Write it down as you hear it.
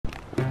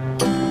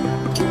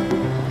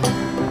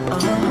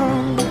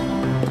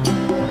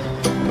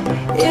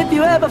if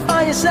you ever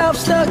find yourself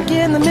stuck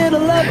in the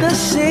middle of the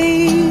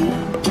sea,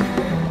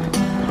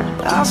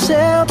 I'll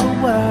sail the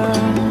world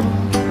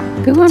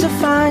to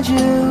find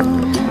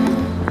you.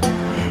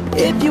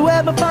 If you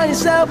ever find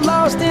yourself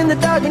lost in the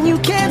dark and you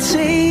can't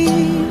see,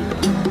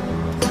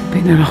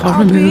 been in a horror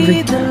I'll movie.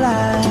 be the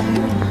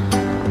light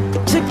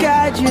to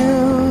guide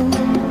you.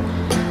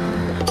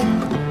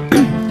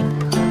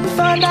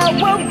 Find out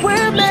what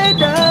we're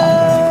made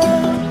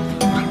of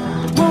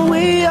when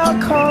we are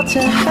called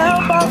to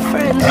help our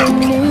friends in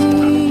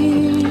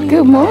need.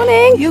 Good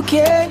morning. You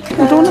can't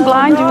I don't want to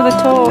blind you with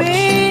a torch.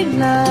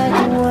 like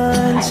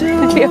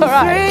 1, 2, You all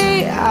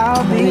right? 3,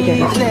 I'll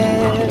be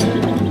there.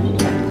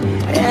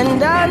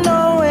 And I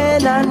know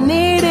when I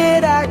need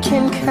it, I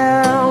can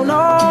count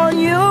on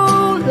you.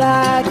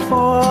 Like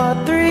 4,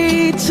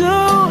 3, 2,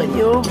 and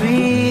you'll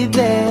be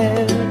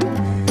there.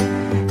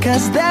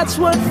 'Cause that's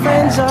what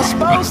friends are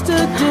supposed to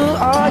do,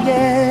 oh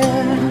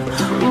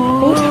yeah.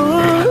 Ooh,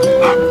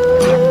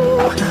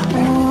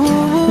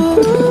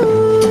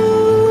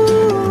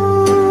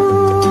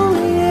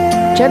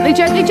 yeah. Gently,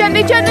 gently,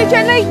 gently, gently,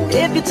 gently.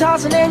 If you're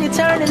tossing and you're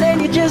turning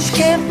and you just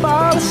can't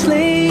fall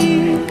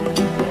asleep,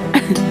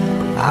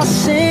 I'll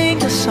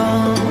sing a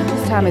song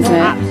This time, isn't it?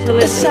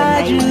 Absolutely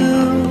beside you.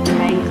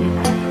 amazing.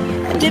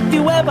 And if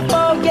you ever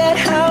forget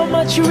how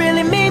much you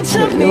really mean to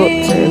What you're up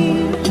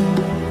me,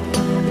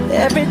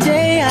 every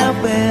day I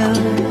will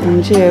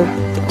And you.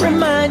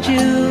 remind Are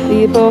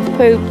you. you both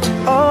pooped?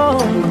 Oh,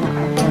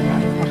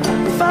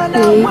 find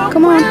out Hey, what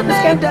come on, we're let's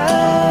made go.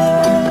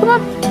 of Come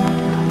on.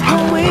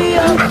 when we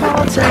are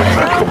called to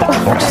help our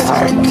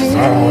friends in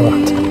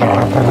need.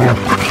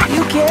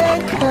 You can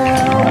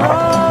count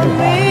on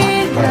me.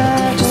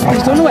 I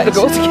just don't know where to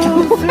go to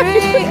 2,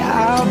 3,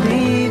 I'll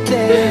be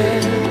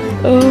there.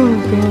 Oh,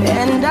 God.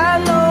 And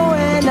I know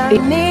when I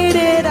need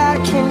it, I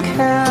can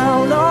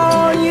count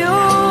on you.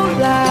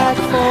 Like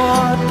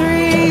 4,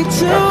 3,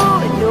 2,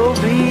 and you'll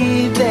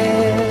be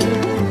there.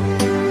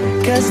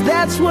 'Cause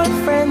that's what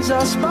friends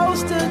are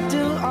supposed to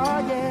do, oh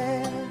yeah.